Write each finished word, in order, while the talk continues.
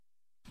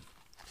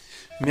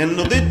Mi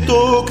hanno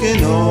detto che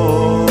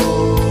no,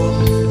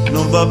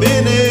 non va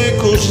bene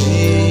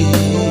così,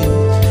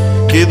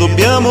 che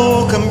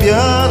dobbiamo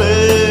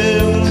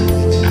cambiare,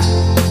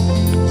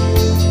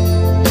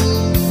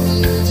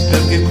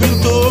 perché qui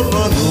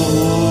intorno a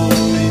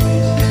noi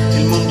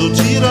il mondo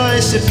gira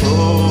e se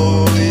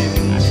poi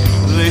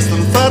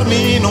restano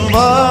fermi non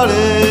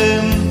vale.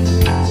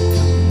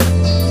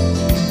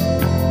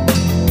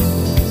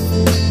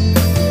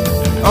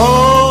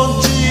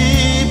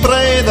 Oggi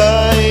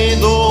preda e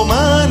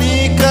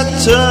domani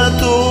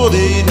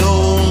cacciatori,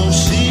 non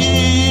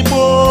si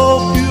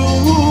può più.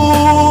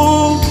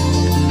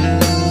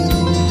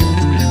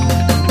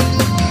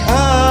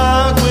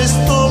 A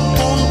questo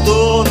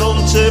punto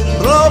non c'è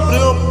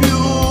proprio più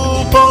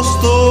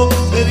posto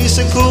per i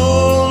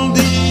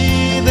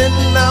secondi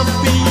della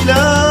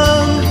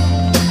fila,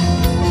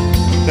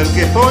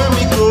 perché poi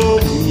amico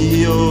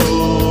mio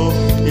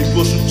il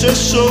tuo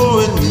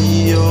successo è il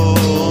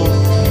mio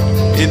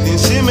ed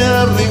insieme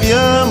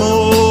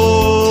arriviamo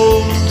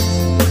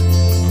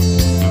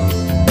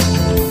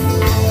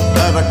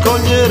a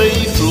raccogliere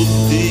i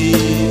frutti,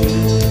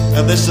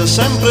 ad essere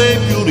sempre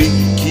più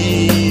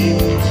ricchi,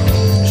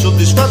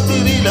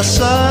 soddisfatti,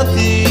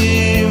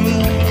 rilassati.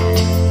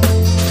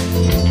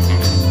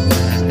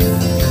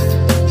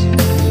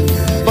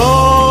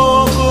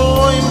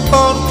 Poco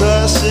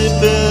importa se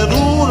per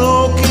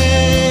uno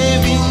che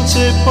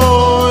vince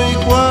poi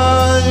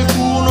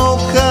qualcuno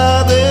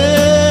cade,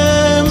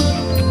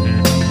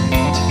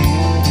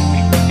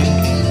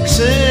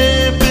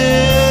 se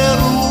per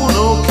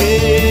uno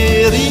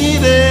che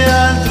ride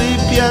altri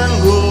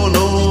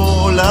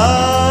piangono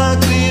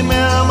lacrime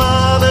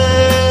amare.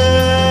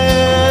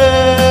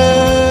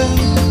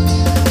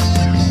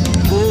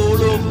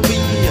 Volo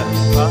via,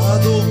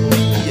 vado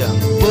via,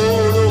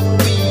 volo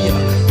via,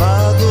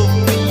 vado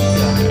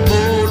via,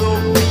 volo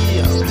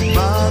via,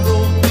 vado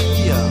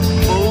via,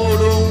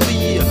 volo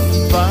via,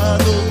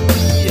 vado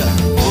via,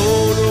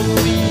 volo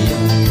via,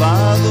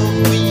 vado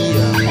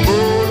via,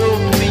 volo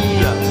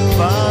via,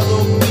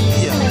 vado via, volo via, vado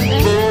via,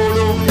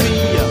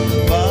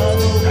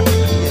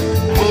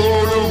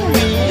 volo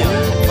via,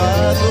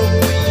 vado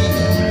via,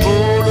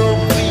 volo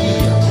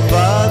via,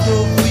 vado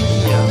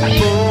via,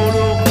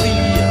 volo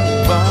via,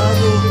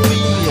 vado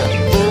via,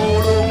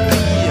 volo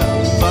via,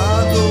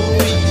 vado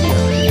via,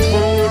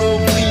 volo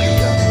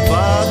via,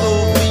 vado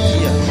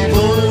via.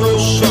 Non lo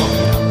so,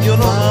 io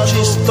non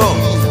ci sto,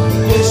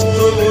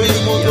 questo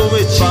ritmo dove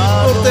ci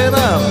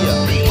porterà.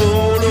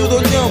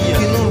 Chiudo gli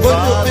occhi, non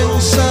voglio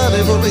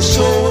pensare, vorrei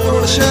solo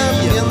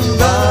lasciarmi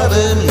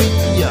andare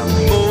via,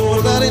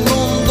 guardare il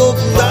mondo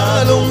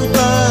da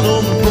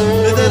lontano,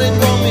 vedere gli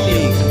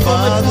uomini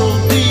come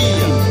punti,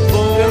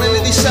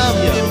 granelli di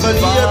sabbia in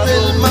balia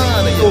del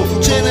mare,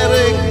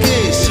 cenere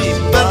che si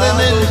perde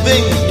nel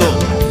vento,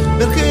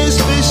 perché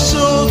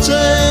spesso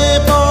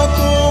c'è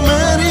poco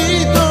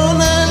merito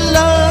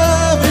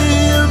nella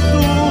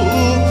virtù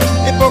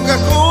e poca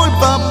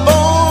colpa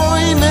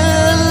poi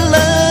nell'errore.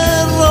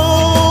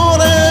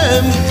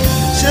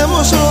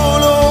 Siamo solo